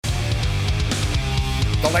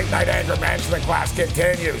late night anger management class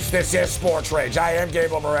continues. This is Sports Rage. I am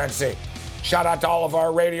Gabriel Morency. Shout out to all of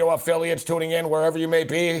our radio affiliates tuning in wherever you may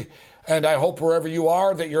be. And I hope wherever you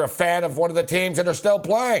are that you're a fan of one of the teams that are still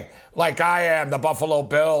playing, like I am, the Buffalo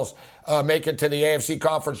Bills, make it to the AFC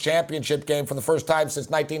Conference Championship game for the first time since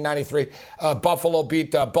 1993. Buffalo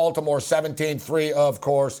beat Baltimore 17-3, of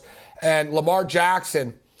course. And Lamar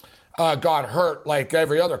Jackson got hurt like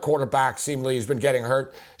every other quarterback seemingly has been getting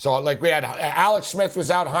hurt. So like we had Alex Smith was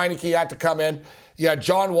out, Heineke had to come in. You had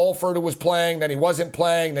John Wolford who was playing, then he wasn't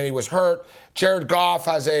playing, then he was hurt. Jared Goff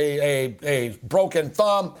has a broken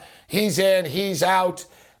thumb. He's in, he's out.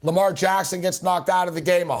 Lamar Jackson gets knocked out of the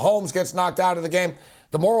game. Mahomes gets knocked out of the game.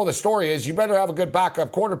 The moral of the story is you better have a good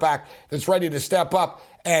backup quarterback that's ready to step up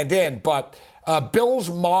and in. But Bills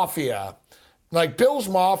Mafia,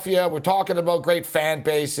 we're talking about great fan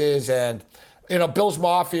bases, and Bills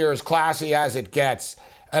Mafia is classy as it gets.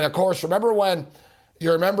 And of course, remember when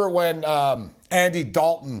Andy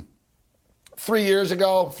Dalton 3 years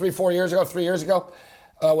ago,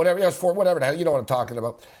 whatever the hell, you know what I'm talking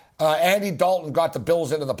about. Andy Dalton got the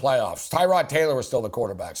Bills into the playoffs. Tyrod Taylor was still the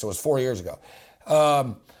quarterback, so it was 4 years ago.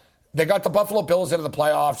 They got the Buffalo Bills into the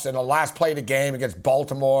playoffs in the last play of the game against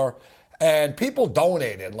Baltimore, and people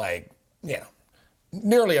donated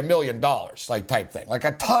nearly $1 million, type thing, like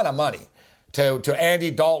a ton of money to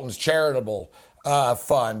Andy Dalton's charitable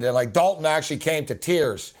fund. And Dalton actually came to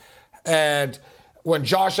tears. And when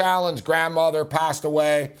Josh Allen's grandmother passed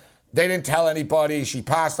away, they didn't tell anybody. She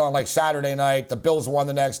passed on Saturday night. The Bills won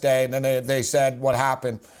the next day, and then they said what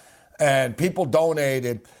happened. And people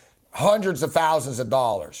donated hundreds of thousands of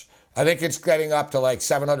dollars. I think it's getting up to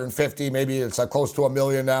 750, maybe it's close to $1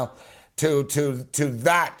 million now, to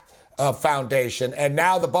that foundation. And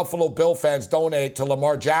now the Buffalo Bill fans donate to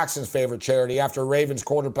Lamar Jackson's favorite charity after Ravens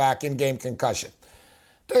quarterback in-game concussion.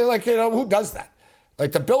 They're who does that?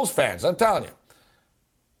 The Bills fans, I'm telling you.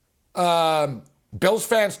 Bills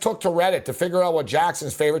fans took to Reddit to figure out what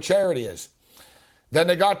Jackson's favorite charity is. Then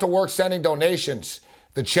they got to work sending donations.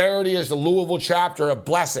 The charity is the Louisville chapter of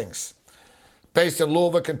Blessings, based in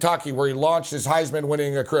Louisville, Kentucky, where he launched his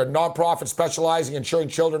Heisman-winning career. Nonprofit specializing in ensuring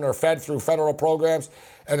children are fed through federal programs,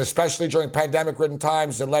 and especially during pandemic-ridden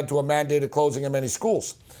times that led to a mandated closing of many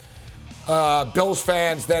schools. Bills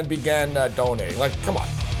fans then began donating. Come on.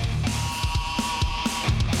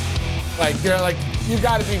 You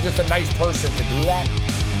got to be just a nice person to do that.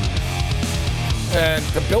 And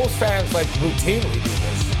the Bills fans routinely do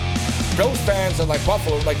this. Bills fans in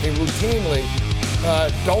Buffalo, they routinely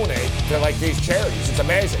donate to these charities. It's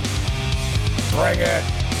amazing. Bring it.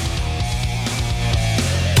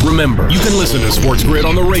 Remember, you can listen to Sports Grid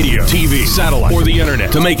on the radio, TV, satellite, or the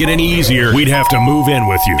internet. To make it any easier, we'd have to move in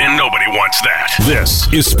with you. And nobody wants that.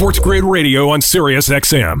 This is Sports Grid Radio on Sirius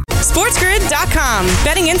XM. SportsGrid.com.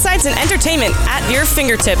 Betting insights and entertainment at your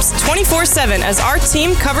fingertips 24/7 as our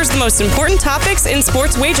team covers the most important topics in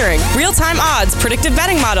sports wagering. Real-time odds, predictive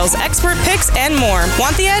betting models, expert picks, and more.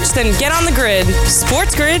 Want the edge? Then get on the grid.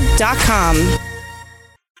 SportsGrid.com.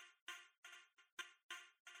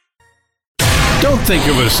 Don't think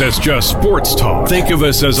of us as just sports talk. Think of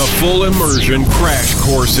us as a full immersion crash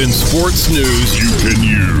course in sports news you can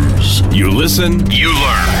use. You listen, you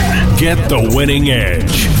learn. Get the winning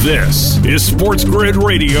edge. This is Sports Grid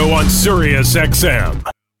Radio on Sirius XM.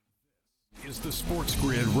 Is the Sports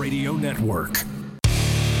Grid Radio Network.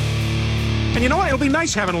 And you know what? It'll be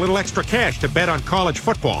nice having a little extra cash to bet on college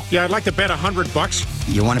football. Yeah, I'd like to bet $100.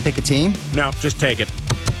 You want to pick a team? No, just take it.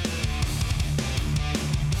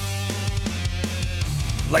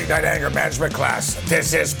 Late night anger management class.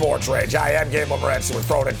 This is Sports Rage. I am Gabriel Morency. We're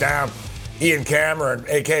throwing it down. Ian Cameron,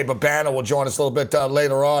 a.k.a. Bobano, will join us a little bit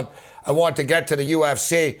later on. I want to get to the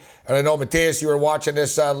UFC. And I know, Matthias, you were watching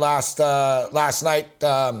this last night /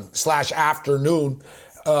 afternoon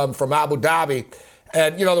from Abu Dhabi.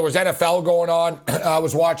 And, there was NFL going on. I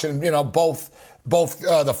was watching, both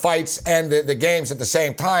the fights and the games at the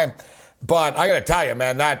same time. But I got to tell you,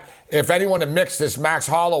 man, that if anyone had mixed this Max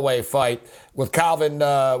Holloway fight with Calvin,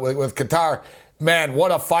 with Qatar, man,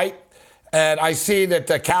 what a fight. And I see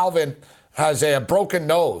that Calvin has a broken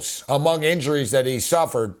nose among injuries that he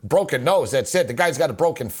suffered. Broken nose, that's it. The guy's got a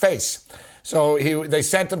broken face. So they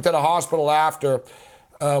sent him to the hospital after.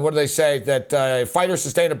 What do they say? That a fighter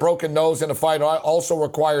sustained a broken nose in a fight, also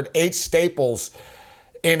required 8 staples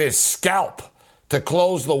in his scalp to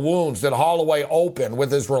close the wounds that Holloway opened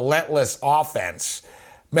with his relentless offense.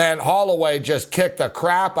 Man, Holloway just kicked the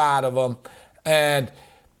crap out of him. And,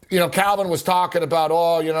 Calvin was talking about,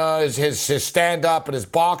 his stand-up and his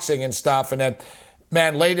boxing and stuff. And then,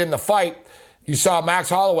 man, late in the fight, you saw Max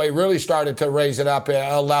Holloway really started to raise it up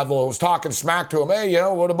a level. Was talking smack to him. Hey,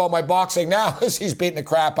 what about my boxing now? He's beating the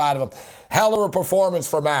crap out of him. Hell of a performance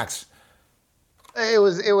for Max. It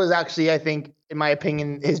was actually, I think, in my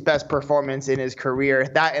opinion, his best performance in his career.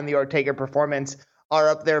 That and the Ortega performance are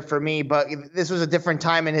up there for me. But this was a different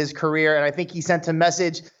time in his career, and I think he sent a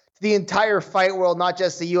message to the entire fight world, not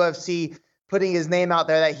just the UFC, putting his name out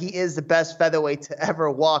there that he is the best featherweight to ever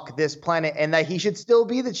walk this planet and that he should still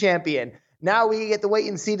be the champion. Now we get to wait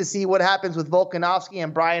and see what happens with Volkanovski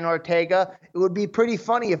and Brian Ortega. It would be pretty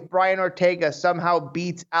funny if Brian Ortega somehow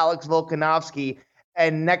beats Alex Volkanovski,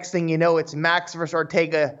 and next thing you know, it's Max versus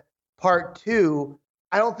Ortega part 2.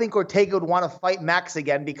 I don't think Ortega would want to fight Max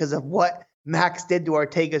again because of what Max did to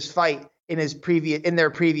Ortega's fight in their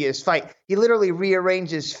previous fight. He literally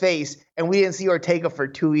rearranged his face, and we didn't see Ortega for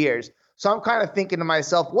 2 years. So I'm kind of thinking to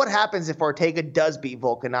myself, what happens if Ortega does beat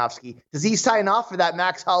Volkanovski? Does he sign off for that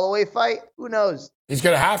Max Holloway fight? Who knows? He's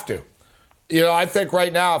going to have to. I think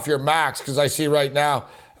right now, if you're Max, because I see right now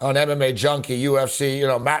on MMA Junkie,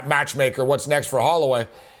 UFC, matchmaker, what's next for Holloway,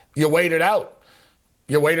 you wait it out.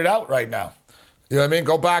 You wait it out right now. You know what I mean?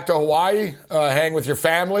 Go back to Hawaii, hang with your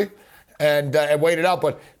family, and wait it out.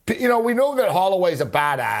 But, we know that Holloway's a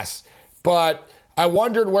badass, but I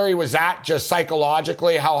wondered where he was at just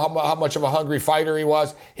psychologically, how much of a hungry fighter he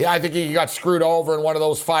was. I think he got screwed over in one of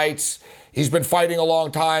those fights. He's been fighting a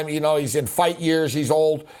long time. He's in fight years. He's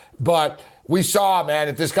old. But we saw, man,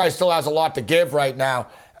 that this guy still has a lot to give right now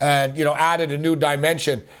and, added a new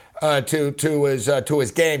dimension to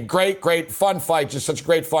his game. Great, fun fight. Just such a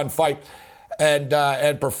great, fun fight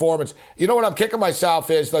and performance. You know what I'm kicking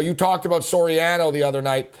myself is, though, you talked about Soriano the other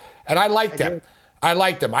night, and I liked him. I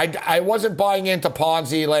liked him. I wasn't buying into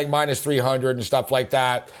Ponzi laying minus 300 and stuff like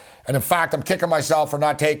that. And in fact, I'm kicking myself for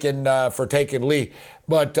not taking Lee.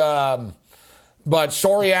 But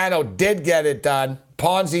Soriano did get it done.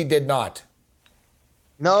 Ponzi did not.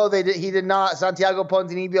 No, he did not. Santiago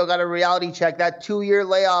Ponzinibbio got a reality check. That 2-year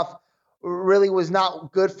layoff really was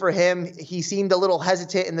not good for him. He seemed a little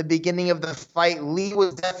hesitant in the beginning of the fight. Lee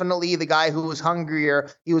was definitely the guy who was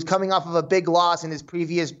hungrier. He was coming off of a big loss in his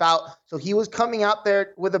previous bout. So he was coming out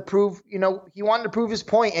there with he wanted to prove his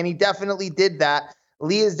point, and he definitely did that.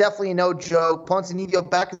 Lee is definitely no joke. Ponzinibbio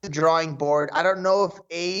back at the drawing board. I don't know if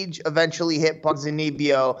age eventually hit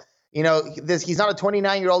Ponzinibbio. He's not a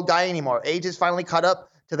 29-year-old guy anymore. Age has finally caught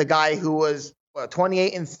up to the guy who was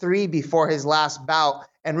 28-3 before his last bout,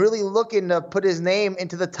 and really looking to put his name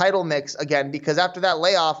into the title mix again, because after that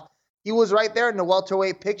layoff, he was right there in the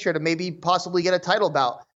welterweight picture to maybe possibly get a title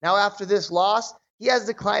bout. Now, after this loss, he has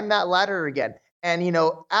to climb that ladder again. And,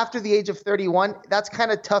 after the age of 31, that's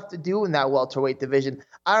kind of tough to do in that welterweight division.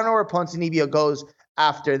 I don't know where Ponzinibbio goes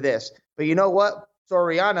after this. But you know what?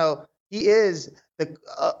 Soriano, he is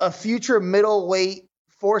a future middleweight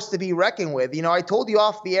force to be reckoned with. I told you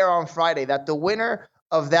off the air on Friday that the winner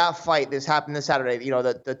of that fight, this happened this Saturday,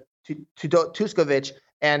 the Tuskovic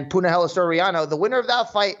and Punahele Soriano, the winner of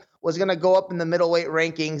that fight was going to go up in the middleweight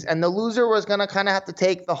rankings, and the loser was going to kind of have to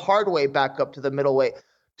take the hard way back up to the middleweight.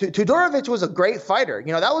 Todorovic was a great fighter.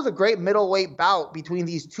 That was a great middleweight bout between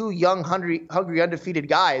these two young, hungry, undefeated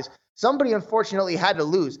guys. Somebody, unfortunately, had to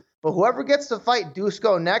lose. But whoever gets to fight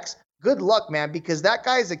Dusko next, good luck, man, because that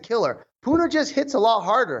guy's a killer. Puna just hits a lot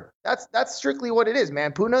harder. That's strictly what it is,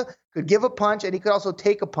 man. Puna could give a punch, and he could also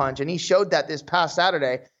take a punch, and he showed that this past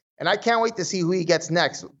Saturday. And I can't wait to see who he gets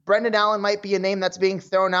next. Brendan Allen might be a name that's being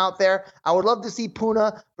thrown out there. I would love to see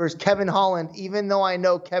Puna versus Kevin Holland, even though I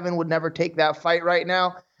know Kevin would never take that fight right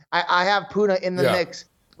now. I have Puna in the mix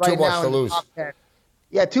right now. Too much to lose. Top 10.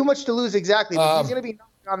 Yeah, too much to lose, exactly. But he's going to be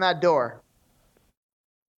knocking on that door.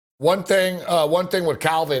 One thing with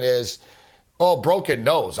Calvin is, broken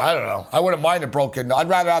nose. I don't know. I wouldn't mind a broken nose. I'd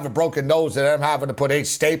rather have a broken nose than I'm having to put 8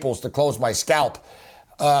 staples to close my scalp.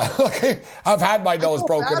 I've had my nose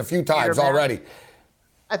broken a few times already.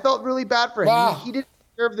 I felt really bad for him. Wow. He didn't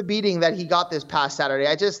deserve the beating that he got this past Saturday.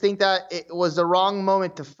 I just think that it was the wrong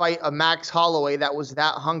moment to fight a Max Holloway that was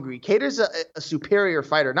that hungry. Cater's a superior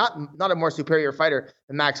fighter, not a more superior fighter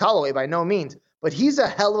than Max Holloway by no means, but he's a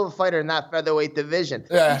hell of a fighter in that featherweight division.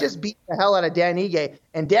 Yeah. He just beat the hell out of Dan Ige,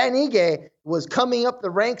 and Dan Ige was coming up the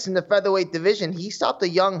ranks in the featherweight division. He stopped a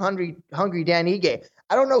young, hungry Dan Ige.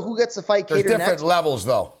 I don't know who gets to fight Cater next. There's different levels,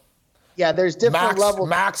 though. Yeah, there's different levels.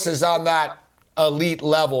 Max is on that elite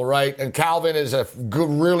level, right? And Calvin is a good,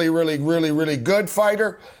 really, really, really, really good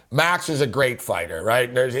fighter, Max is a great fighter, right?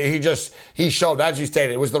 He showed, as you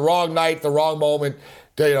stated, it was the wrong night, the wrong moment,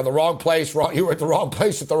 the wrong place. You were at the wrong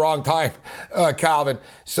place at the wrong time, Calvin,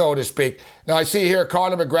 so to speak. Now I see here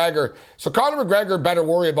Conor McGregor. So Conor McGregor better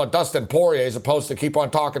worry about Dustin Poirier as opposed to keep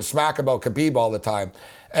on talking smack about Khabib all the time.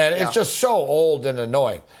 And it's just so old and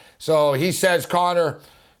annoying. So he says Conor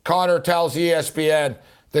tells ESPN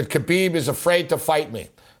that Khabib is afraid to fight me.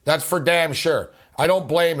 That's for damn sure. I don't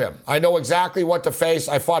blame him. I know exactly what to face.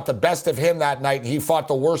 I fought the best of him that night, and he fought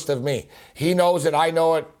the worst of me. He knows it. I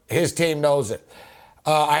know it. His team knows it.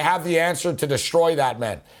 I have the answer to destroy that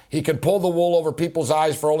man. He can pull the wool over people's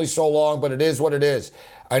eyes for only so long, but it is what it is.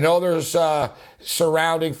 I know there's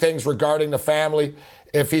surrounding things regarding the family.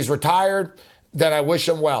 If he's retired, then I wish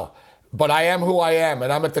him well. But I am who I am,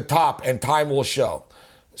 and I'm at the top, and time will show,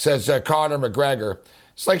 says Conor McGregor.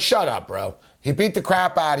 It's like, shut up, bro. He beat the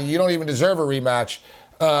crap out of you. You don't even deserve a rematch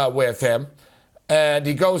with him. And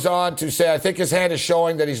he goes on to say, I think his hand is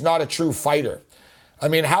showing that he's not a true fighter. I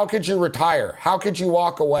mean, how could you retire? How could you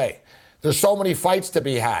walk away? There's so many fights to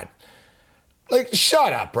be had. Like,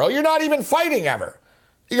 shut up, bro. You're not even fighting ever.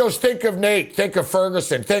 He goes, think of Nate, think of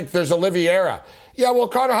Ferguson, think there's Oliveira. Yeah, well,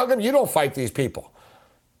 Conor, how come you don't fight these people?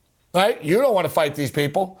 Right? You don't want to fight these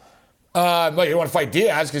people. Well, you don't want to fight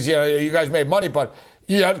Diaz because you guys made money, but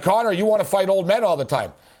Conor, you want to fight old men all the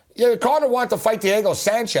time. Yeah, Conor wanted to fight Diego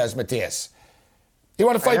Sanchez, Matthias. You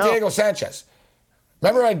want to fight Diego Sanchez.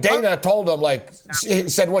 Remember when Dana told him, he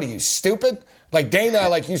said, what are you, stupid? Like, Dana,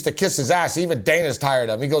 used to kiss his ass. Even Dana's tired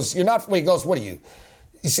of him. He goes, he goes, what are you?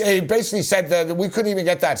 He basically said that we couldn't even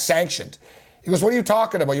get that sanctioned. He goes, what are you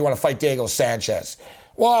talking about? You want to fight Diego Sanchez?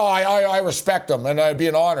 Well, I respect him, and it'd be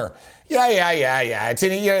an honor. Yeah.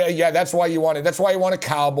 That's why you want it. That's why you want a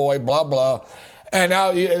cowboy, blah, blah. And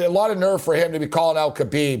now a lot of nerve for him to be calling out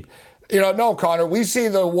Khabib. No, Conor, we see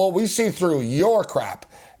through your crap,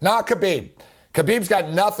 not Khabib. Khabib's got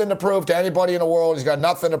nothing to prove to anybody in the world. He's got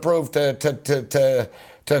nothing to prove to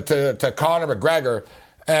Conor McGregor.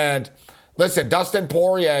 And listen, Dustin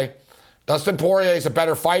Poirier is a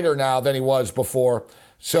better fighter now than he was before.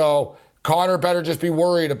 So Conor better just be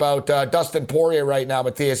worried about Dustin Poirier right now,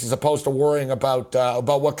 Matthias, as opposed to worrying about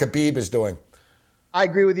what Khabib is doing. I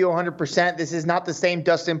agree with you 100%. This is not the same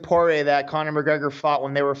Dustin Poirier that Conor McGregor fought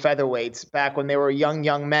when they were featherweights, back when they were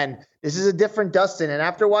young men. This is a different Dustin. And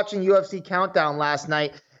after watching UFC Countdown last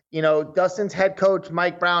night, Dustin's head coach,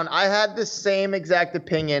 Mike Brown, I had the same exact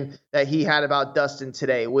opinion that he had about Dustin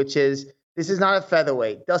today, which is this is not a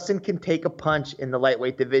featherweight. Dustin can take a punch in the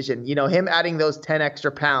lightweight division. Him adding those 10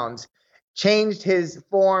 extra pounds changed his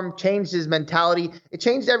form, changed his mentality. It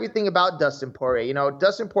changed everything about Dustin Poirier.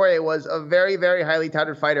 Dustin Poirier was a very, very highly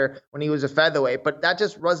touted fighter when he was a featherweight, but that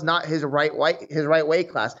just was not his right weight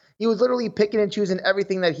class. He was literally picking and choosing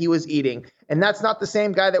everything that he was eating. And that's not the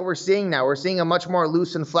same guy that we're seeing now. We're seeing a much more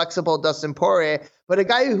loose and flexible Dustin Poirier, but a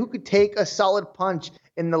guy who could take a solid punch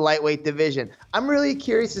in the lightweight division. I'm really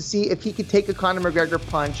curious to see if he could take a Conor McGregor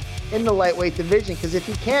punch in the lightweight division, because if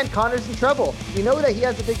he can, Conor's in trouble. We know that he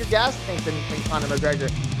has a bigger gas tank than Conor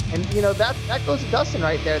McGregor. And, that goes to Dustin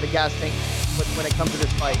right there, the gas tank, when it comes to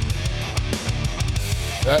this fight.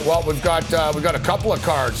 Well, we've got a couple of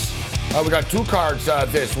cards. We got 2 cards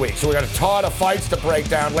this week. So we got a ton of fights to break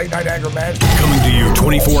down. Late Night Anger Management. Coming to you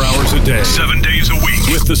 24 hours a day, 7 days a week.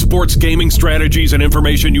 With the sports gaming strategies and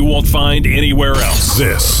information you won't find anywhere else.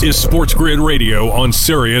 This is Sports Grid Radio on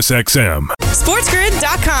Sirius XM.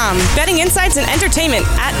 SportsGrid.com. Betting insights and entertainment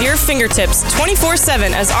at your fingertips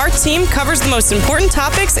 24/7 as our team covers the most important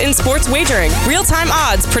topics in sports wagering. Real-time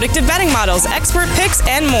odds, predictive betting models, expert picks,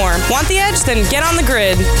 and more. Want the edge? Then get on the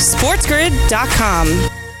grid. SportsGrid.com.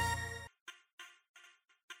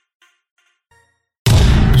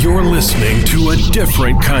 You're listening to a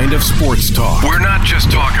different kind of sports talk. We're not just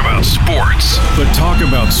talking about sports, but talk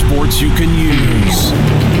about sports you can use.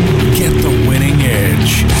 Get the winning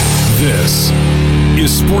edge. This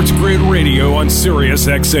is Sports Grid Radio on Sirius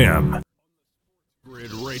XM.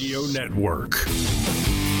 Grid Radio Network.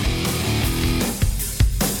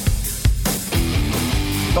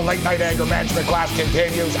 The Late Night Anger Management class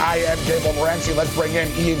continues. I am Gabriel Morency. Let's bring in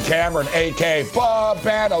Ian Cameron, a.k.a.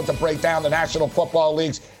 Bobano, to break down the National Football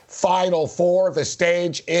League's Final Four. The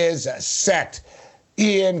stage is set.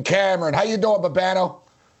 Ian Cameron, how you doing, Bobano?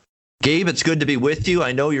 Gabe, it's good to be with you.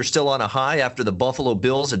 I know you're still on a high after the Buffalo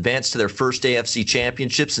Bills advanced to their first AFC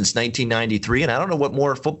championship since 1993, and I don't know what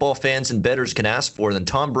more football fans and bettors can ask for than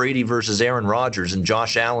Tom Brady versus Aaron Rodgers and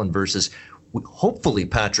Josh Allen versus hopefully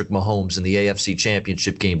Patrick Mahomes in the AFC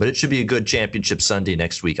championship game. But it should be a good championship Sunday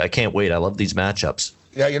next week. I can't wait. I love these matchups.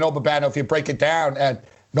 Yeah, Bobano, if you break it down, and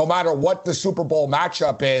no matter what the Super Bowl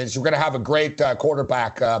matchup is, you're going to have a great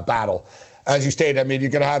quarterback battle. As you stated, I mean, you're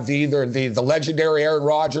going to have either the legendary Aaron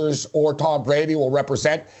Rodgers or Tom Brady will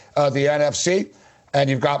represent the NFC. And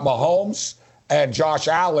you've got Mahomes and Josh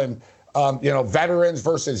Allen, veterans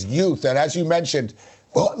versus youth. And as you mentioned,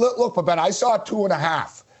 look, Ben, I saw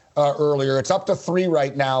 2.5 earlier. It's up to 3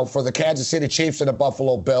 right now for the Kansas City Chiefs and the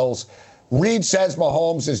Buffalo Bills. Reed says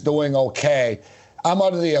Mahomes is doing okay. I'm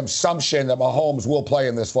under the assumption that Mahomes will play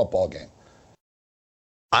in this football game.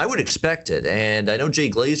 I would expect it. And I know Jay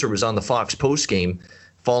Glazer was on the Fox postgame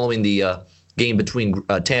following the game between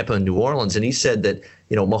Tampa and New Orleans, and he said that,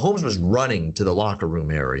 Mahomes was running to the locker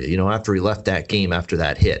room area, after he left that game after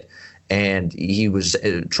that hit. And he was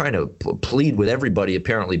trying to plead with everybody,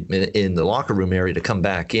 apparently, in the locker room area to come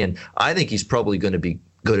back in. I think he's probably going to be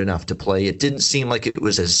good enough to play. It didn't seem like it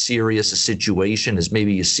was as serious a situation as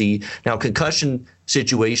maybe you see. Now, concussion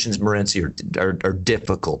situations, Morency, are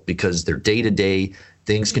difficult because they're day-to-day.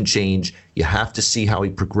 Things can change. You have to see how he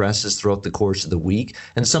progresses throughout the course of the week.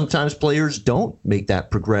 And sometimes players don't make that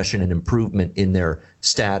progression and improvement in their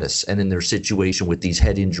status and in their situation with these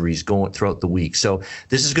head injuries going throughout the week. So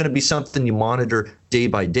this is going to be something you monitor day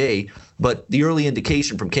by day. But the early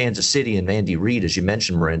indication from Kansas City and Andy Reid, as you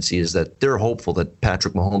mentioned, Morency, is that they're hopeful that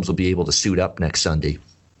Patrick Mahomes will be able to suit up next Sunday.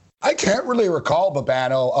 I can't really recall,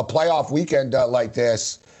 Bobano, a playoff weekend like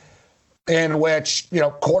this in which,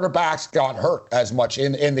 quarterbacks got hurt as much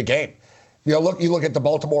in the game. You look at the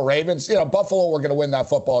Baltimore Ravens. Buffalo were going to win that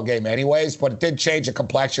football game anyways, but it did change the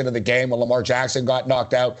complexion of the game when Lamar Jackson got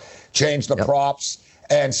knocked out, changed the props,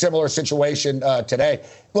 and similar situation today.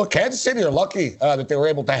 Look, Kansas City are lucky that they were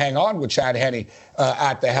able to hang on with Chad Henne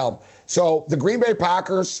at the helm. So the Green Bay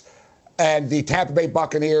Packers and the Tampa Bay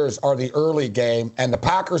Buccaneers are the early game, and the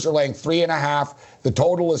Packers are laying 3.5. The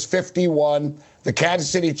total is 51. The Kansas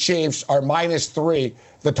City Chiefs are -3.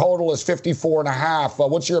 The total is 54.5.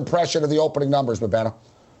 What's your impression of the opening numbers, Bobano?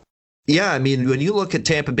 Yeah, I mean, when you look at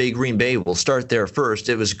Tampa Bay, Green Bay, we'll start there first.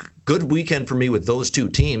 It was a good weekend for me with those two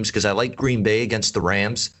teams because I liked Green Bay against the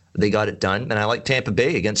Rams. They got it done. And I liked Tampa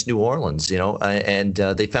Bay against New Orleans, and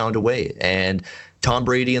they found a way. And Tom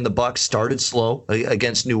Brady and the Bucs started slow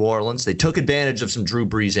against New Orleans. They took advantage of some Drew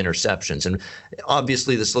Brees interceptions. And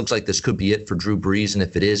obviously, this looks like this could be it for Drew Brees. And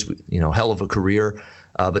if it is, hell of a career.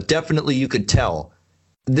 But definitely you could tell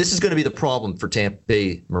this is going to be the problem for Tampa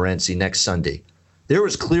Bay, Morency, next Sunday. There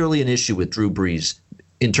was clearly an issue with Drew Brees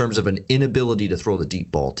in terms of an inability to throw the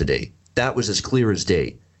deep ball today. That was as clear as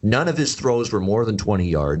day. None of his throws were more than 20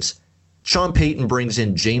 yards. Sean Payton brings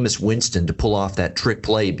in Jameis Winston to pull off that trick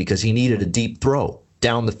play because he needed a deep throw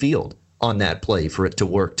down the field on that play for it to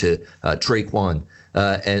work to Traquan.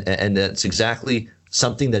 And that's exactly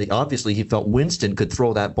something that he felt Winston could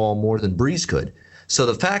throw that ball more than Brees could. So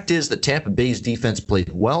the fact is that Tampa Bay's defense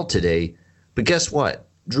played well today, but guess what?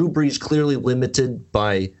 Drew Brees clearly limited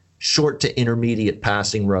by short to intermediate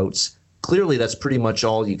passing routes. Clearly that's pretty much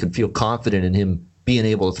all you can feel confident in him being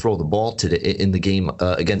able to throw the ball in the game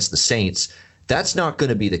against the Saints. That's not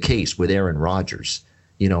going to be the case with Aaron Rodgers,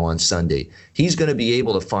 on Sunday. He's going to be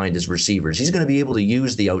able to find his receivers. He's going to be able to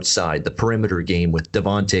use the outside, the perimeter game with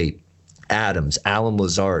Devontae Adams, Alan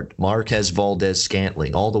Lazard, Marquez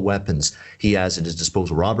Valdez-Scantling, all the weapons he has at his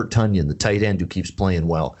disposal. Robert Tonyan, the tight end who keeps playing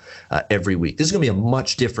well every week. This is going to be a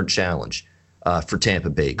much different challenge for Tampa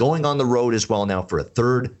Bay. Going on the road as well now for a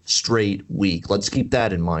third straight week. Let's keep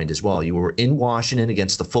that in mind as well. You were in Washington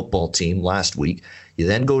against the football team last week. You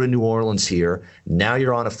then go to New Orleans here. Now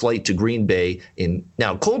you're on a flight to Green Bay.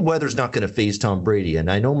 Now, cold weather's not going to faze Tom Brady. And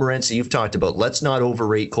I know, Morency, you've talked about let's not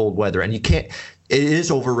overrate cold weather. And you can't. It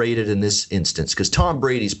is overrated in this instance because Tom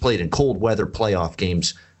Brady's played in cold weather playoff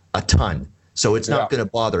games a ton. So it's not going to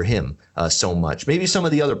bother him so much. Maybe some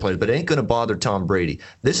of the other players, but it ain't going to bother Tom Brady.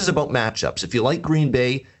 This is about matchups. If you like Green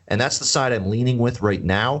Bay, and that's the side I'm leaning with right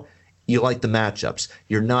now, you like the matchups.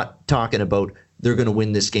 You're not talking about they're going to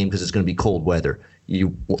win this game because it's going to be cold weather.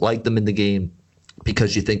 You like them in the game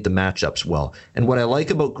because you think the matchups well. And what I like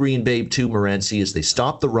about Green Bay too, Morency, is they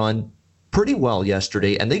stopped the run pretty well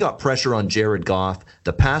yesterday, and they got pressure on Jared Goff.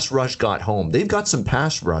 The pass rush got home. They've got some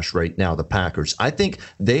pass rush right now, the Packers. I think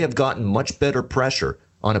they have gotten much better pressure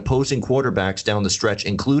on opposing quarterbacks down the stretch,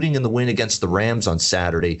 including in the win against the Rams on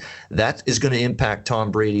Saturday. That is going to impact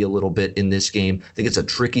Tom Brady a little bit in this game. I think it's a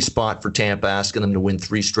tricky spot for Tampa, asking them to win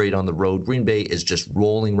 3 straight on the road. Green Bay is just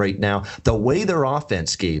rolling right now. The way their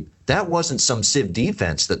offense, Gabe, that wasn't some civ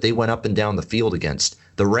defense that they went up and down the field against.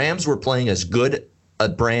 The Rams were playing as good a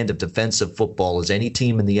brand of defensive football as any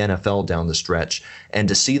team in the NFL down the stretch. And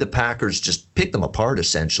to see the Packers just pick them apart,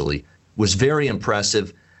 essentially, was very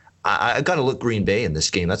impressive. I got to look Green Bay in this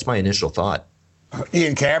game. That's my initial thought.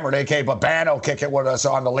 Ian Cameron, a.k.a. Bobano, kicking with us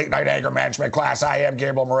on the Late Night Anger Management class. I am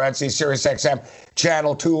Gabriel Morency, Sirius XM,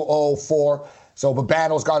 Channel 204. So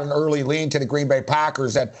Bobano's got an early lean to the Green Bay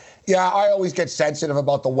Packers. And, yeah, I always get sensitive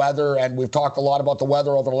about the weather, and we've talked a lot about the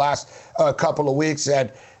weather over the last couple of weeks.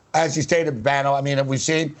 And as you stated, Bobano, I mean, we've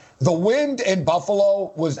seen the wind in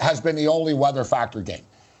Buffalo has been the only weather factor game,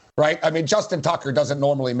 right? I mean, Justin Tucker doesn't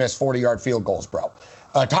normally miss 40-yard field goals, bro.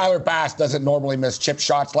 Tyler Bass doesn't normally miss chip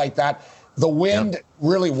shots like that. The wind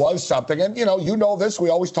really was something. And, you know this. We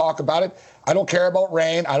always talk about it. I don't care about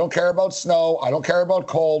rain. I don't care about snow. I don't care about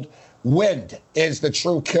cold. Wind is the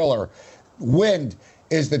true killer. Wind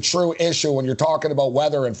is the true issue when you're talking about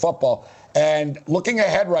weather and football. And looking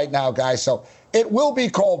ahead right now, guys, so it will be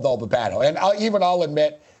cold, though, Bobano. And I'll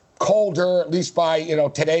admit, colder, at least by,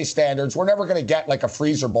 today's standards. We're never going to get like a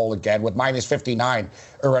freezer bowl again with minus 59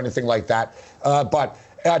 or anything like that. But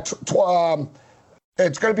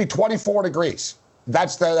it's going to be 24 degrees.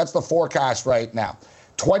 That's the forecast right now.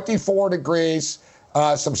 24 degrees,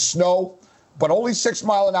 some snow, but only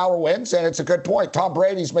 6-mile-an-hour winds. And it's a good point. Tom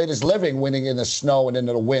Brady's made his living winning in the snow and in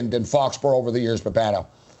the wind in Foxborough over the years, Bobano.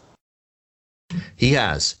 He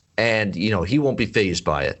has. And, he won't be fazed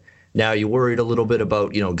by it. Now, you worried a little bit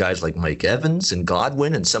about, guys like Mike Evans and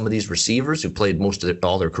Godwin and some of these receivers who played most of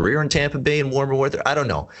all their career in Tampa Bay in warmer weather. I don't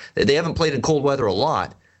know. They haven't played in cold weather a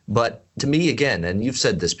lot. But to me, again, and you've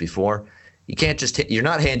said this before, you're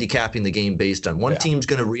not handicapping the game based on one team's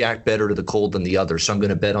going to react better to the cold than the other. So I'm going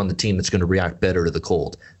to bet on the team that's going to react better to the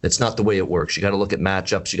cold. That's not the way it works. You got to look at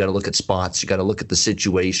matchups. You got to look at spots. You got to look at the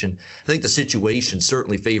situation. I think the situation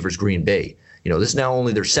certainly favors Green Bay. This is now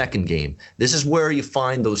only their second game. This is where you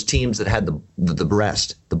find those teams that had the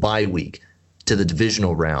rest, the bye week, to the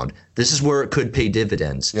divisional round. This is where it could pay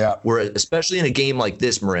dividends. Yeah. Where, especially in a game like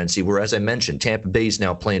this, Morency, where, as I mentioned, Tampa Bay's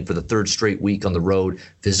now playing for the third straight week on the road,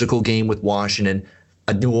 physical game with Washington,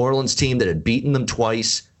 a New Orleans team that had beaten them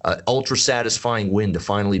twice, ultra satisfying win to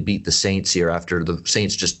finally beat the Saints here after the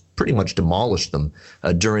Saints just pretty much demolished them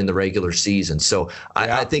during the regular season. So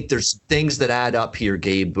I think there's things that add up here,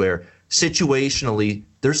 Gabe, where situationally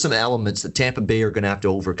there's some elements that Tampa Bay are going to have to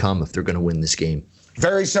overcome if they're going to win this game.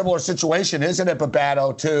 Very similar situation, isn't it,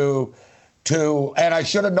 Bobano, to and I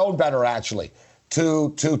should have known better, actually,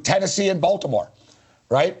 to Tennessee and Baltimore,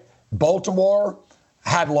 right? Baltimore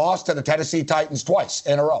had lost to the Tennessee Titans twice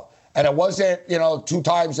in a row. And it wasn't, 2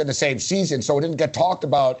 times in the same season, so it didn't get talked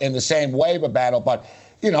about in the same way, Bobano. But,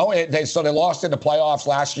 they lost in the playoffs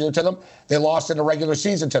last year to them. They lost in the regular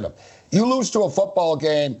season to them. You lose to a football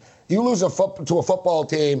game, you lose to a football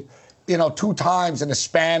team, 2 times in the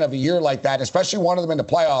span of a year like that, especially one of them in the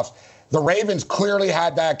playoffs. The Ravens clearly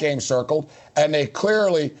had that game circled, and they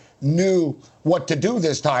clearly knew what to do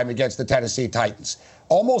this time against the Tennessee Titans.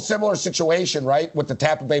 Almost similar situation, right, with the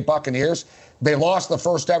Tampa Bay Buccaneers. They lost the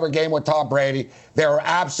first ever game with Tom Brady. They were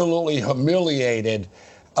absolutely humiliated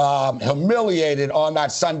on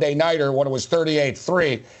that Sunday nighter when it was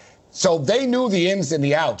 38-3. So they knew the ins and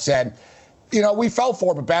the outs, and we fell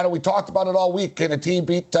for it, Bobano. We talked about it all week. Can a team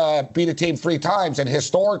beat a team 3 times? And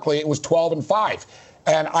historically, it was 12-5.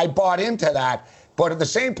 And I bought into that. But at the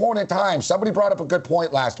same point in time, somebody brought up a good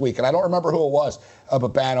point last week, and I don't remember who it was,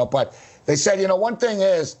 Bobano, but they said, one thing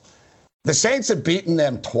is the Saints have beaten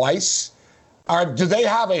them twice. Do they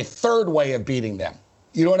have a third way of beating them?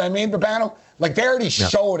 You know what I mean, Bobano? Like, they already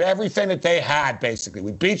showed everything that they had, basically.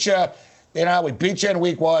 We beat you, we beat you in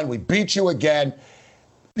week 1. We beat you again.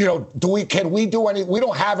 Can we do any? We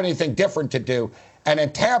don't have anything different to do. And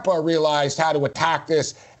then Tampa realized how to attack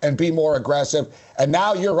this and be more aggressive. And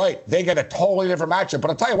now you're right. They get a totally different matchup.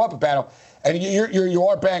 But I'll tell you what, Bobano, and you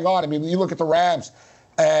are bang on. I mean, you look at the Rams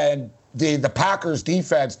and the Packers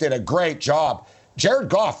defense did a great job. Jared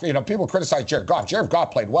Goff, people criticize Jared Goff. Jared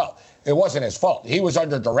Goff played well. It wasn't his fault. He was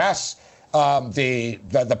under duress.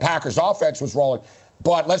 The Packers offense was rolling.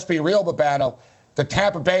 But let's be real, Bobano. The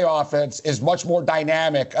Tampa Bay offense is much more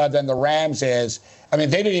dynamic than the Rams is. I mean,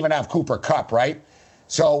 they didn't even have Cooper Kupp, right?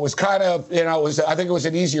 So it was kind of, I think it was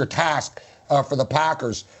an easier task for the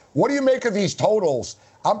Packers. What do you make of these totals?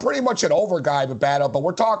 I'm pretty much an over guy, Bobano, but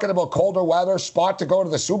we're talking about colder weather, spot to go to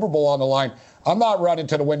the Super Bowl on the line. I'm not running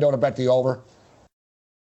to the window to bet the over.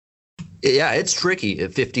 Yeah, it's tricky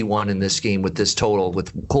at 51 in this game with this total.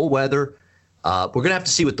 With cold weather, we're going to have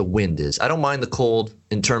to see what the wind is. I don't mind the cold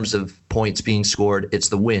in terms of points being scored. It's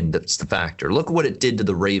the wind that's the factor. Look what it did to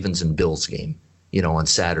the Ravens and Bills game, on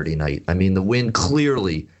Saturday night. I mean, the wind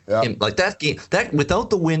clearly, like that game, that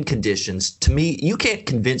without the wind conditions, to me, you can't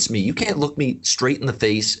convince me. You can't look me straight in the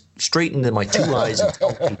face, straight into my 2 eyes and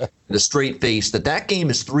tell me in a straight face that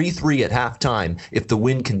game is 3-3 at halftime if the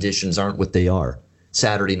wind conditions aren't what they are.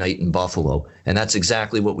 Saturday night in Buffalo, and that's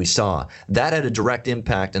exactly what we saw. That had a direct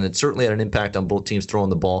impact, and it certainly had an impact on both teams throwing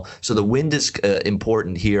the ball. So the wind is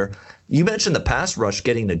important here. You mentioned the pass rush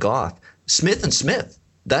getting to Goff. Smith and Smith.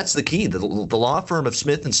 That's the key. The law firm of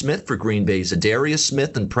Smith and Smith for Green Bay is Darius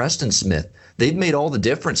Smith and Preston Smith. They've made all the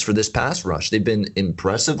difference for this pass rush. They've been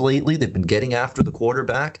impressive lately. They've been getting after the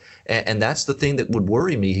quarterback, and that's the thing that would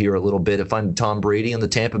worry me here a little bit if I'm Tom Brady and the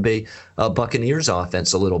Tampa Bay Buccaneers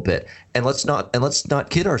offense a little bit. And let's not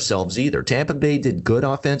kid ourselves either. Tampa Bay did good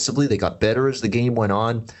offensively. They got better as the game went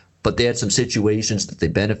on. But they had some situations that they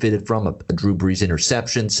benefited from. A Drew Brees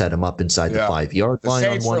interception set him up inside the 5-yard line.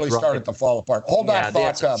 The Saints really started to fall apart. Hold that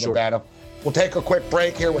thought, Bobano. We'll take a quick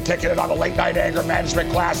break here. We're taking it on the late night anger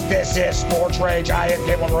management class. This is Sports Rage. I am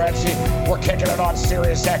Gabe Morency. We're kicking it on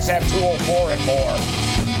Sirius XM 204 and more.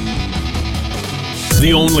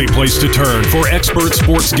 The only place to turn for expert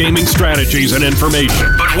sports gaming strategies and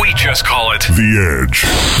information. But we just call it The Edge.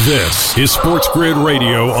 This is Sports Grid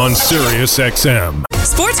Radio on Sirius XM.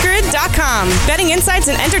 SportsGrid.com. Betting insights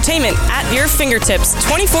and entertainment at your fingertips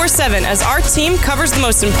 24/7 as our team covers the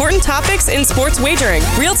most important topics in sports wagering.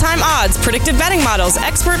 Real-time odds, predictive betting models,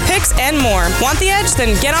 expert picks, and more. Want the edge?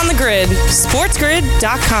 Then get on the grid.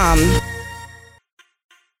 SportsGrid.com.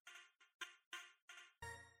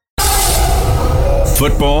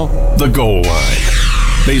 Football, the goal line.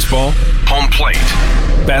 Baseball, home plate.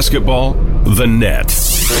 Basketball, the net.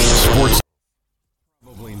 Sports,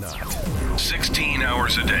 probably not. 16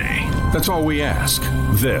 hours a day. That's all we ask.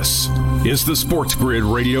 This is the Sports Grid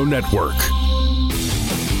Radio Network.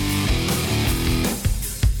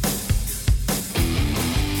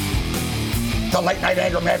 The late night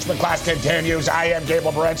anger management class continues. I am Gabe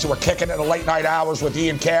Morency. We're kicking it in the late night hours with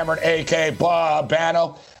Ian Cameron, a.k.a.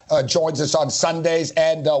 Bobano. Joins us on Sundays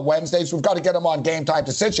and Wednesdays. We've got to get him on Game Time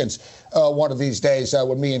Decisions one of these days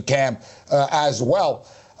with me and Cam as well.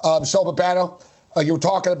 So, Bobano, you were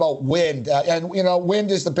talking about wind. And,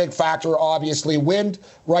 wind is the big factor, obviously. Wind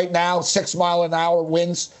right now, 6 mile an hour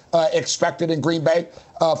winds expected in Green Bay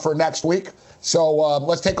for next week. So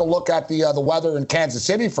let's take a look at the weather in Kansas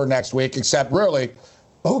City for next week, except really,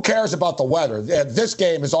 who cares about the weather? This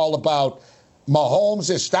game is all about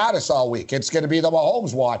Mahomes' status all week. It's going to be the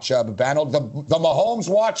Mahomes watch, Bobano. The Mahomes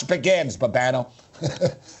watch begins, Bobano.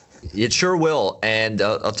 It sure will. And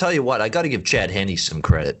I'll tell you what, I got to give Chad Henne some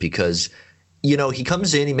credit because, he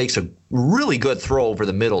comes in, he makes a really good throw over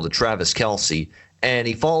the middle to Travis Kelce, and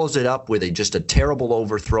he follows it up with just a terrible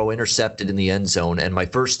overthrow, intercepted in the end zone. And my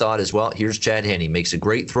first thought is, well, here's Chad Henne. Makes a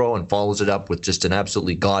great throw and follows it up with just an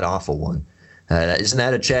absolutely god-awful one. Isn't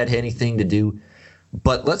that a Chad Henne thing to do?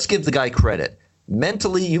 But let's give the guy credit.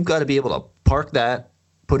 Mentally, you've got to be able to park that,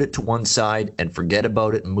 put it to one side, and forget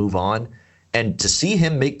about it and move on. And to see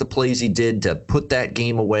him make the plays he did to put that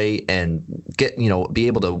game away and get, be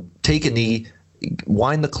able to take a knee,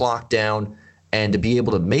 wind the clock down, and to be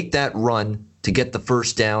able to make that run to get the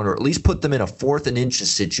first down, or at least put them in a 4th and inches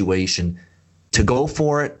situation, to go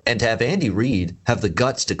for it, and to have Andy Reid have the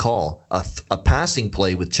guts to call a passing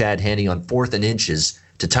play with Chad Henne on 4th and inches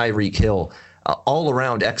to Tyreek Hill. All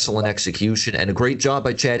around excellent execution and a great job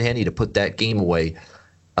by Chad Henne to put that game away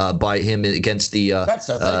by him against the. That's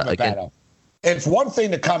the thing, Bobano. It's one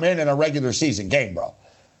thing to come in a regular season game, bro.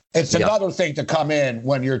 It's another thing to come in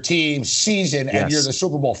when your team's season and you're the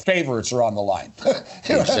Super Bowl favorites are on the line. You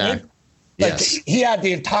know what I mean? He had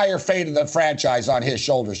the entire fate of the franchise on his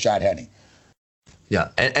shoulders, Chad Henne. Yeah,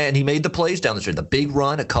 and he made the plays down the street. The big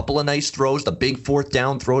run, a couple of nice throws, the big 4th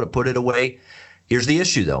down throw to put it away. Here's the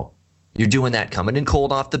issue, though. You're doing that coming in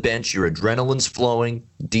cold off the bench. Your adrenaline's flowing.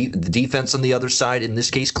 The defense on the other side, in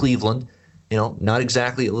this case Cleveland, not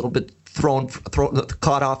exactly a little bit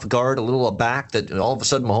caught off guard, a little aback that all of a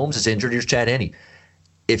sudden Mahomes is injured. Here's Chad Henne.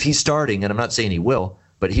 If he's starting, and I'm not saying he will,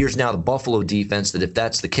 but here's now the Buffalo defense that if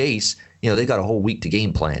that's the case, they got a whole week to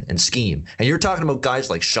game plan and scheme. And you're talking about guys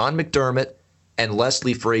like Sean McDermott and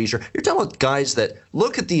Leslie Frazier. You're talking about guys that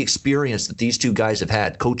look at the experience that these two guys have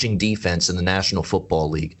had coaching defense in the National Football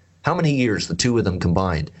League. How many years, the two of them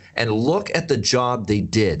combined? And look at the job they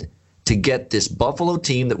did to get this Buffalo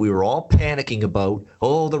team that we were all panicking about.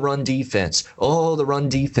 Oh, the run defense. Oh, the run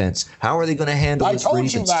defense. How are they going to handle this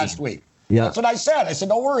Ravens team? I told you last week. Yeah. That's what I said. I said,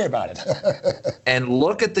 don't worry about it. And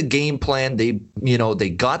look at the game plan. They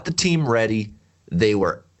got the team ready. They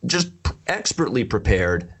were just expertly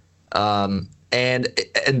prepared. And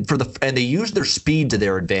they used their speed to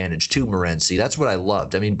their advantage too, Morency. That's what I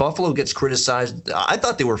loved. I mean, Buffalo gets criticized. I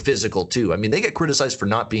thought they were physical too. I mean, they get criticized for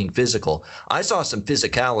not being physical. I saw some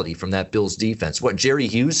physicality from that Bills defense. What, Jerry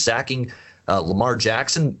Hughes sacking Lamar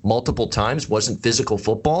Jackson multiple times wasn't physical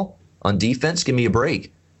football on defense? Give me a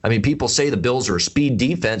break. I mean, people say the Bills are a speed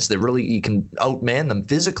defense that really you can outman them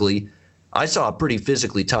physically. I saw a pretty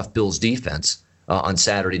physically tough Bills defense on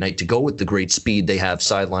Saturday night to go with the great speed they have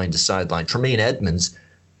sideline to sideline. Tremaine Edmonds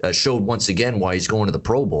showed once again why he's going to the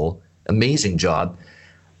Pro Bowl. Amazing job.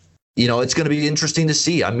 You know, it's going to be interesting to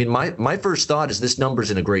see. I mean, my first thought is this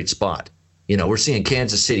number's in a great spot. You know, we're seeing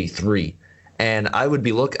Kansas City 3. And I would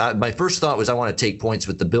be my first thought was I want to take points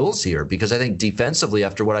with the Bills here because I think defensively,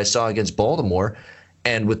 after what I saw against Baltimore,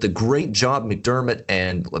 and with the great job McDermott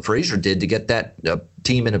and Frazier did to get that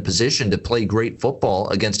team in a position to play great football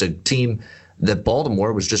against a team that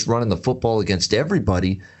Baltimore was just running the football against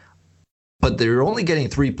everybody. But they're only getting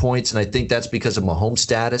 3 points, and I think that's because of Mahomes'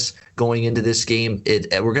 status going into this game. We're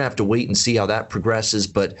going to have to wait and see how that progresses.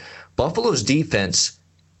 But Buffalo's defense,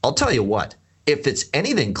 I'll tell you what, if it's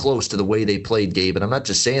anything close to the way they played, Gabe, and I'm not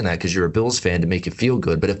just saying that because you're a Bills fan to make you feel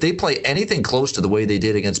good, but if they play anything close to the way they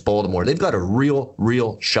did against Baltimore, they've got a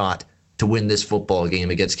real shot to win this football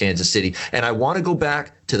game against Kansas City. And I want to go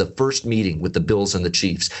back to the first meeting with the Bills and the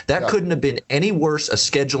Chiefs. That couldn't have been any worse a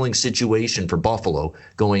scheduling situation for Buffalo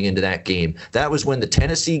going into that game. That was when the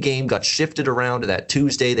Tennessee game got shifted around to that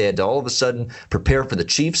Tuesday. They had to all of a sudden prepare for the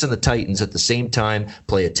Chiefs and the Titans at the same time,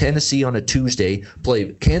 play at Tennessee on a Tuesday,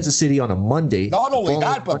 play Kansas City on a Monday. Not only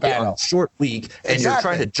that, but on a short week, and you're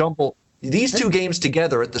trying to jumble these two games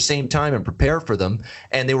together at the same time and prepare for them.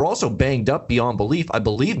 And they were also banged up beyond belief. I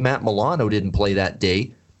believe Matt Milano didn't play that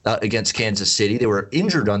day against Kansas City. They were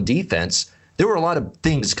injured on defense. There were a lot of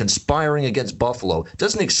things conspiring against Buffalo.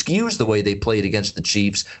 Doesn't excuse the way they played against the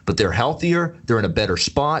Chiefs, but they're healthier. They're in a better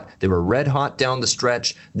spot. They were red hot down the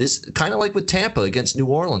stretch. This kind of like with Tampa against New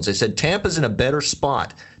Orleans. I said Tampa's in a better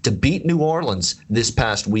spot to beat New Orleans this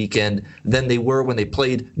past weekend than they were when they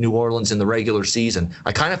played New Orleans in the regular season.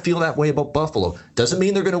 I kind of feel that way about Buffalo. Doesn't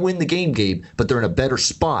mean they're going to win the game, Gabe, but they're in a better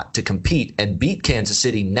spot to compete and beat Kansas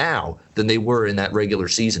City now than they were in that regular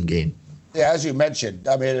season game. Yeah, as you mentioned,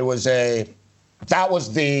 I mean, that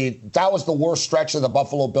was the worst stretch of the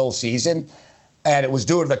Buffalo Bills season, and it was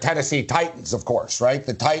due to the Tennessee Titans, of course, right?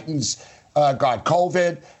 The Titans got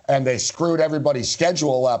COVID, and they screwed everybody's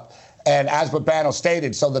schedule up. And as Bobano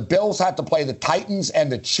stated, so the Bills had to play the Titans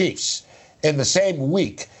and the Chiefs in the same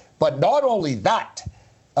week. But not only that,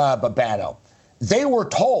 Bobano, they were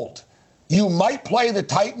told you might play the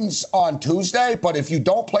Titans on Tuesday, but if you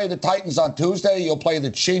don't play the Titans on Tuesday, you'll play the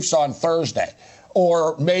Chiefs on Thursday.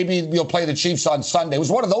 Or maybe you'll play the Chiefs on Sunday. It was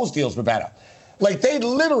one of those deals, Bobano. Like, they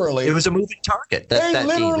literally... It was a moving target. They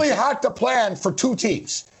literally had to plan for two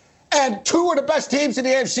teams. And two of the best teams in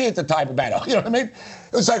the AFC at the time, Bobano. You know what I mean?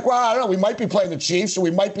 It was like, well, I don't know. We might be playing the Chiefs, or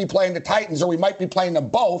we might be playing the Titans, or we might be playing them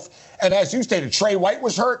both. And as you stated, Trey White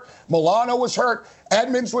was hurt. Milano was hurt.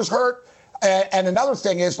 Edmonds was hurt. And another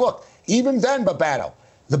thing is, look, even then, Bobano,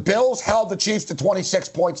 the Bills held the Chiefs to 26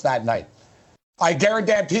 points that night. I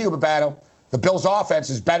guarantee you, Bobano, the Bills' offense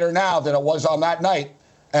is better now than it was on that night.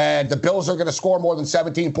 And the Bills are going to score more than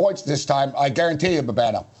 17 points this time. I guarantee you,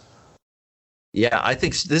 Bobano. Yeah, I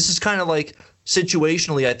think this is kind of like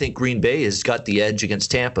situationally, I think Green Bay has got the edge against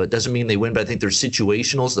Tampa. It doesn't mean they win, but I think there's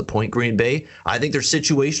situationals that point Green Bay. I think there's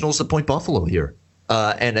situationals that point Buffalo here.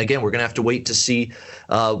 And again, we're going to have to wait to see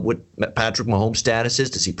what Patrick Mahomes' status is.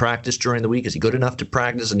 Does he practice during the week? Is he good enough to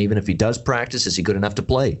practice? And even if he does practice, is he good enough to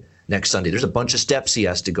play next Sunday? There's a bunch of steps he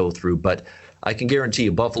has to go through, but I can guarantee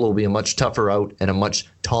you Buffalo will be a much tougher out and a much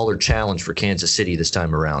taller challenge for Kansas City this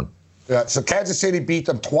time around. Yeah, so Kansas City beat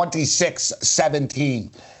them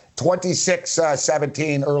 26-17.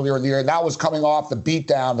 26-17 earlier in the year. And that was coming off the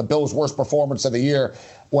beatdown, the Bills' worst performance of the year,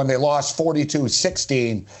 when they lost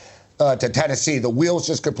 42-16 to Tennessee. The wheels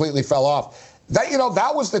just completely fell off.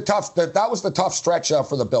 That was the tough stretch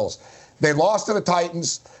for the Bills. They lost to the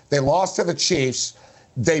Titans. They lost to the Chiefs.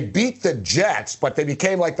 They beat the Jets, but they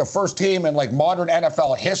became like the first team in like modern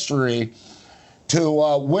NFL history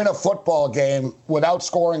to win a football game without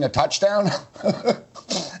scoring a touchdown.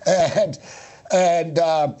 and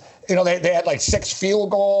they had like 6 field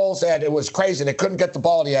goals, and it was crazy. They couldn't get the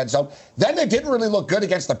ball in the end zone. Then they didn't really look good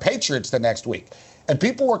against the Patriots the next week. And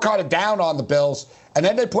people were kind of down on the Bills. And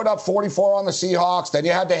then they put up 44 on the Seahawks. Then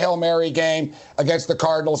you had the Hail Mary game against the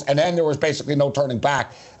Cardinals. And then there was basically no turning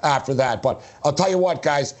back after that. But I'll tell you what,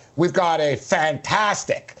 guys, we've got a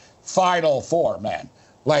fantastic Final Four, man.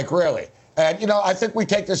 Like, really. And, I think we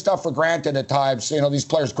take this stuff for granted at times, these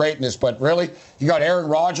players' greatness. But really, you got Aaron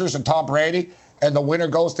Rodgers and Tom Brady, and the winner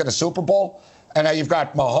goes to the Super Bowl. And now you've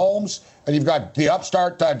got Mahomes, and you've got the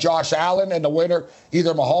upstart Josh Allen, and the winner,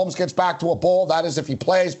 either Mahomes gets back to a bowl, that is if he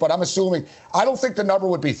plays. But I don't think the number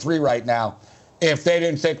would be 3 right now if they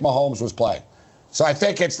didn't think Mahomes was playing. So I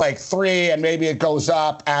think it's like 3, and maybe it goes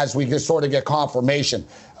up as we just sort of get confirmation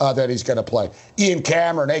that he's going to play. Ian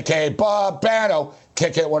Cameron, a.k.a. Bobano,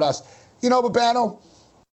 kick it with us. You know, Bobano,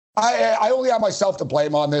 I only have myself to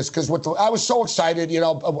blame on this because I was so excited. You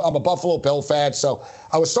know, I'm a Buffalo Bill fan, so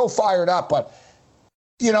I was so fired up. But,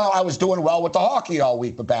 you know, I was doing well with the hockey all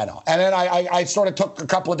week, Bobano. And then I sort of took a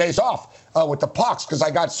couple of days off with the pucks because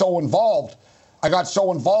I got so involved.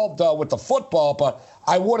 With the football, but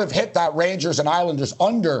I would have hit that Rangers and Islanders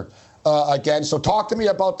under again. So talk to me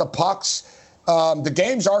about the pucks. The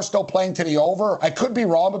games are still playing to the over. I could be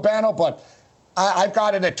wrong, Bobano, but I've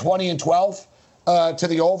got it at 20-12 to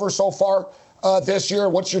the over so far this year.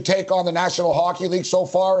 What's your take on the National Hockey League so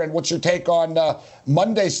far, and what's your take on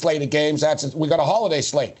Monday's slate of games? We got a holiday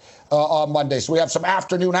slate on Monday, so we have some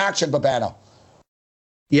afternoon action, Bobano.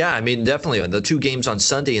 Yeah, I mean, definitely. The 2 games on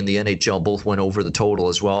Sunday in the NHL both went over the total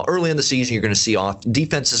as well. Early in the season, you're going to see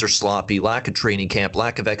defenses are sloppy, lack of training camp,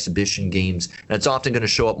 lack of exhibition games, and it's often going to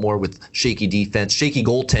show up more with shaky defense, shaky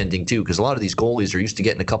goaltending too, because a lot of these goalies are used to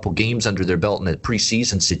getting a couple games under their belt in a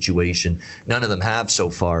preseason situation. None of them have so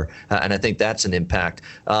far, and I think that's an impact.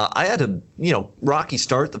 I had a rocky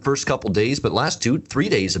start the first couple days, but last 2-3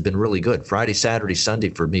 days have been really good. Friday, Saturday, Sunday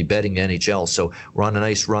for me betting NHL, so we're on a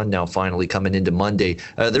nice run now finally coming into Monday.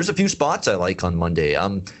 There's a few spots I like on Monday.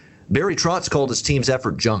 Barry Trotz called his team's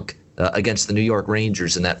effort junk against the New York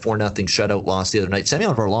Rangers in that 4-0 shutout loss the other night.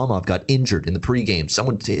 Semyon Varlamov got injured in the pregame.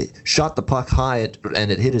 Someone shot the puck high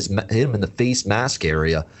and it hit him in the face mask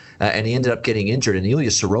area, and he ended up getting injured. And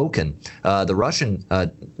Ilya Sorokin, the Russian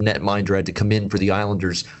netminder, had to come in for the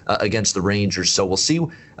Islanders against the Rangers. So we'll see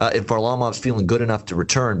if Varlamov's feeling good enough to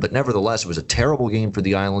return. But nevertheless, it was a terrible game for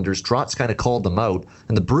the Islanders. Trotz kind of called them out.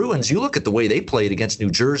 And the Bruins, you look at the way they played against New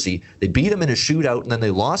Jersey. They beat them in a shootout, and then they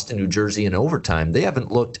lost to New Jersey in overtime. They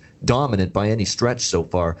haven't looked dominant by any stretch so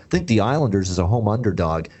far. I think the Islanders is a home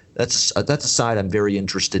underdog. That's a side I'm very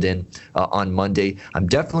interested in on Monday. I'm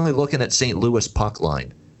definitely looking at St. Louis puck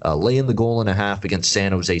line. Laying the 1.5 against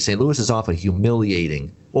San Jose. St. Louis is off a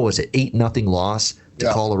humiliating, 8-0 loss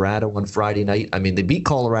to Colorado on Friday night. I mean, they beat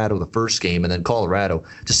Colorado the first game, and then Colorado,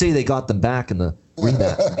 to say they got them back in the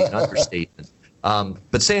rematch would be an understatement.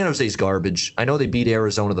 But San Jose's garbage. I know they beat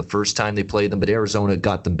Arizona the first time they played them, but Arizona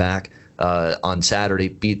got them back on Saturday,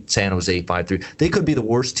 beat San Jose 5-3. They could be the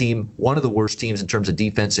worst team, one of the worst teams in terms of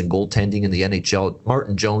defense and goaltending in the NHL.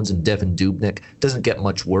 Martin Jones and Devin Dubnyk doesn't get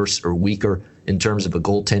much worse or weaker in terms of a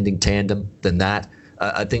goaltending tandem than that.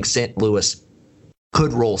 I think St. Louis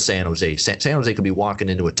could roll San Jose. San Jose could be walking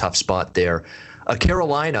into a tough spot there.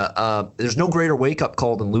 Carolina, there's no greater wake-up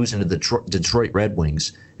call than losing to the Detroit Red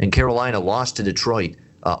Wings. And Carolina lost to Detroit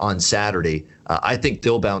on Saturday. I think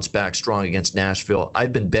they'll bounce back strong against Nashville.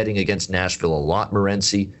 I've been betting against Nashville a lot,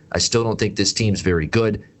 Morency. I still don't think this team's very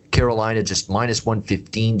good. Carolina just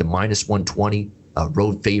 -115 to -120.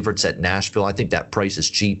 Road favorites at Nashville. I think that price is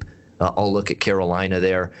cheap. I'll look at Carolina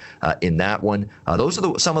there in that one. Those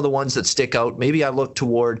are some of the ones that stick out. Maybe I look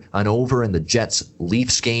toward an over in the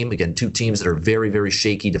Jets-Leafs game. Again, 2 teams that are very, very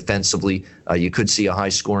shaky defensively. You could see a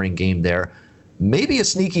high-scoring game there. Maybe a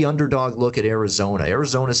sneaky underdog look at Arizona.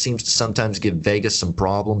 Arizona seems to sometimes give Vegas some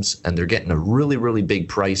problems, and they're getting a really, really big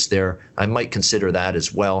price there. I might consider that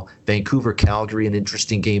as well. Vancouver, Calgary, an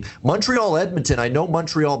interesting game. Montreal, Edmonton. I know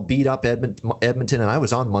Montreal beat up Edmonton, and I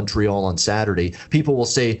was on Montreal on Saturday. People will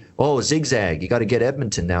say, oh, zigzag, you got to get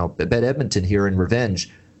Edmonton now. Bet Edmonton here in revenge.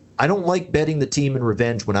 I don't like betting the team in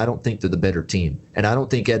revenge when I don't think they're the better team, and I don't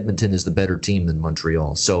think Edmonton is the better team than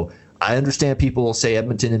Montreal. So I understand people will say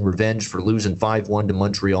Edmonton in revenge for losing 5-1 to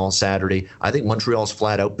Montreal Saturday. I think Montreal's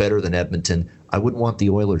flat out better than Edmonton. I wouldn't want the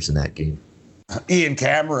Oilers in that game. Ian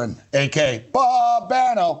Cameron, a.k.a.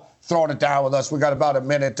 Bobano, throwing it down with us. We got about a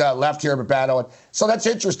minute left here, Bobano. So that's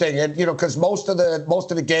interesting, and because most of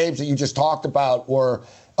the games that you just talked about were,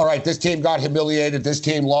 all right, this team got humiliated, this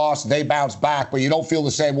team lost, they bounced back, but you don't feel the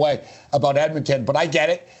same way about Edmonton. But I get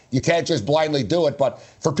it. You can't just blindly do it. But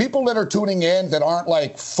for people that are tuning in that aren't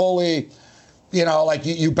like fully, like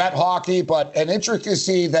you bet hockey, but an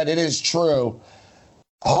intricacy that it is true.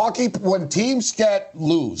 Hockey, when teams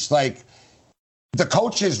lose, like the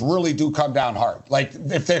coaches really do come down hard. Like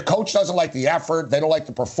if their coach doesn't like the effort, they don't like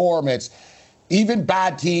the performance, even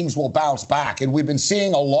bad teams will bounce back. And we've been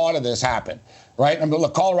seeing a lot of this happen, right? I mean,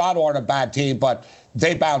 look, Colorado aren't a bad team, but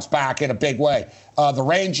they bounced back in a big way. The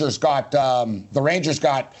Rangers got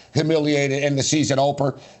humiliated in the season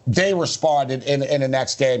opener. They responded in the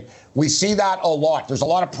next game. We see that a lot. There's a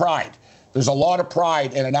lot of pride. There's a lot of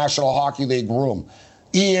pride in a National Hockey League room.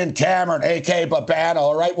 Ian Cameron, a.k.a. Bobano.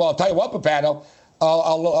 All right, well, I'll tell you what, Bobano,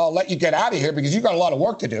 I'll let you get out of here because you've got a lot of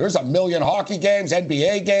work to do. There's a million hockey games,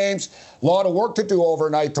 NBA games, a lot of work to do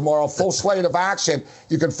overnight tomorrow. Full slate of action.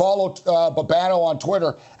 You can follow Bobano on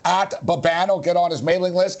Twitter at Bobano. Get on his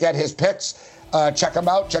mailing list. Get his picks. Check him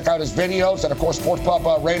out. Check out his videos. And, of course, Sports Pub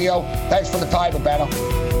Radio. Thanks for the time, Bobano.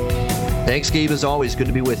 Thanks, Gabe. As always, good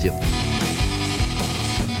to be with you.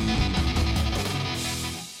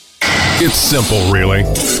 It's simple, really.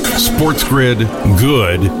 Sports Grid,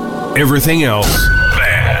 good. Everything else,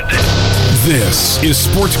 bad. This is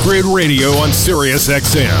Sports Grid Radio on Sirius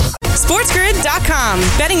XM. SportsGrid.com.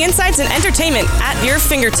 Betting insights and entertainment at your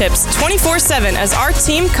fingertips 24/7 as our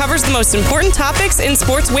team covers the most important topics in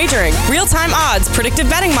sports wagering. Real-time odds, predictive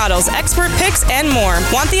betting models, expert picks, and more.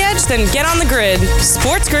 Want the edge? Then get on the grid.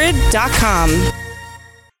 SportsGrid.com.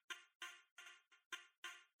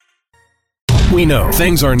 We know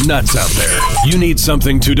things are nuts out there. You need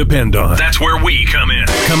something to depend on. That's where we come in.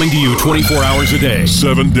 Coming to you 24 hours a day,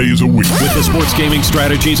 7 days a week. With the sports gaming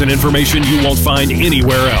strategies and information you won't find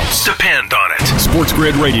anywhere else. Depend on it. Sports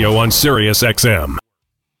Grid Radio on Sirius XM.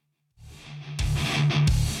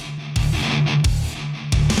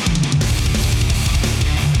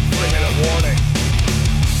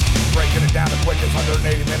 Breaking it down the quickest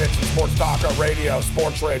 180 minutes in sports talk on radio,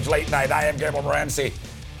 Sports Rage, late night. I am Gabriel Morency.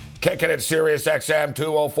 Kicking it, Sirius XM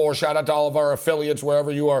 204. Shout out to all of our affiliates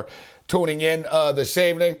wherever you are tuning in this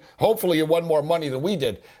evening. Hopefully you won more money than we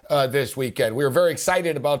did this weekend. We were very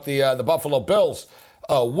excited about the Buffalo Bills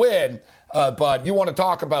win, but you want to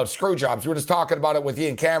talk about screw jobs. We were just talking about it with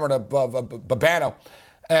Ian Cameron of Bobano.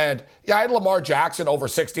 And, yeah, I had Lamar Jackson over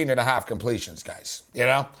 16.5 completions, guys. You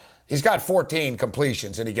know? He's got 14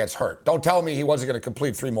 completions and he gets hurt. Don't tell me he wasn't going to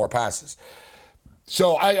complete 3 more passes.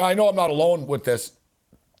 So I know I'm not alone with this.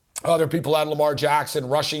 Other people had Lamar Jackson,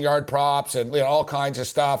 rushing yard props, and all kinds of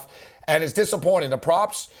stuff. And it's disappointing. The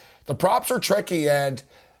props are tricky, and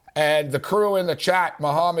the crew in the chat,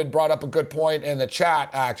 Mohammed brought up a good point in the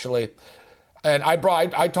chat, actually. And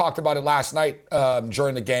I talked about it last night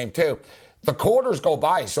during the game, too. The quarters go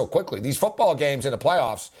by so quickly. These football games in the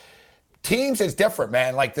playoffs, teams is different,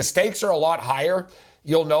 man. Like, the stakes are a lot higher.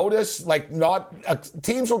 You'll notice,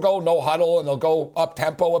 teams will go no huddle, and they'll go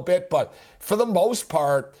up-tempo a bit. But for the most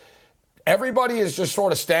part, everybody is just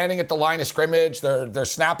sort of standing at the line of scrimmage. They're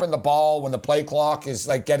snapping the ball when the play clock is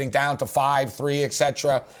getting down to 5, 3,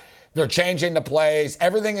 etc. They're changing the plays.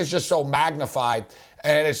 Everything is just so magnified.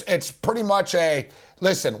 And it's pretty much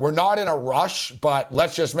listen, we're not in a rush, but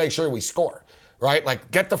let's just make sure we score, right?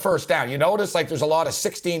 Get the first down. You notice there's a lot of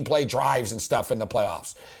 16-play drives and stuff in the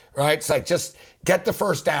playoffs, right? It's just get the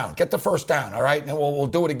first down. Get the first down, all right? And we'll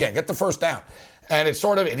do it again. Get the first down. And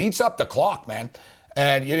it eats up the clock, man.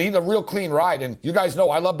 And you need a real clean ride. And you guys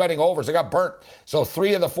know I love betting overs. I got burnt. So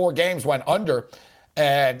 3 of the 4 games went under.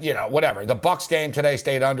 And, whatever. The Bucs game today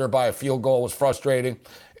stayed under by a field goal. It was frustrating.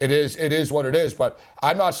 It is what it is. But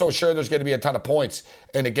I'm not so sure there's going to be a ton of points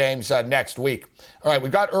in the games next week. All right, we've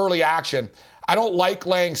got early action. I don't like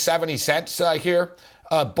laying 70 cents here.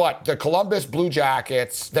 But the Columbus Blue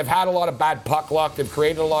Jackets, they've had a lot of bad puck luck. They've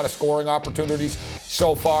created a lot of scoring opportunities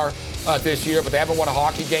so far this year, but they haven't won a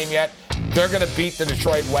hockey game yet. They're going to beat the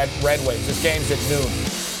Detroit Red Wings. This game's at noon.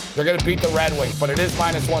 They're going to beat the Red Wings, but it is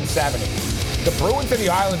minus 170. The Bruins and the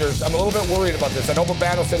Islanders, I'm a little bit worried about this. I know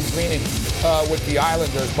Bobano said he's leaning with the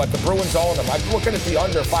Islanders, but the Bruins own them. I'm looking at the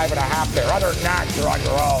under 5.5 there. Other than that, you're on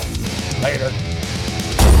your own. Later.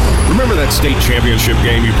 Remember that state championship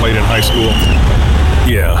game you played in high school?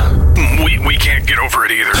 Yeah, we can't get over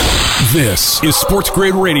it either. This is Sports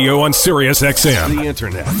Grid Radio on Sirius XM. The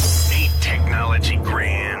internet. Ain't technology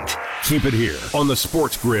grand. Keep it here on the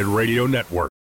Sports Grid Radio Network.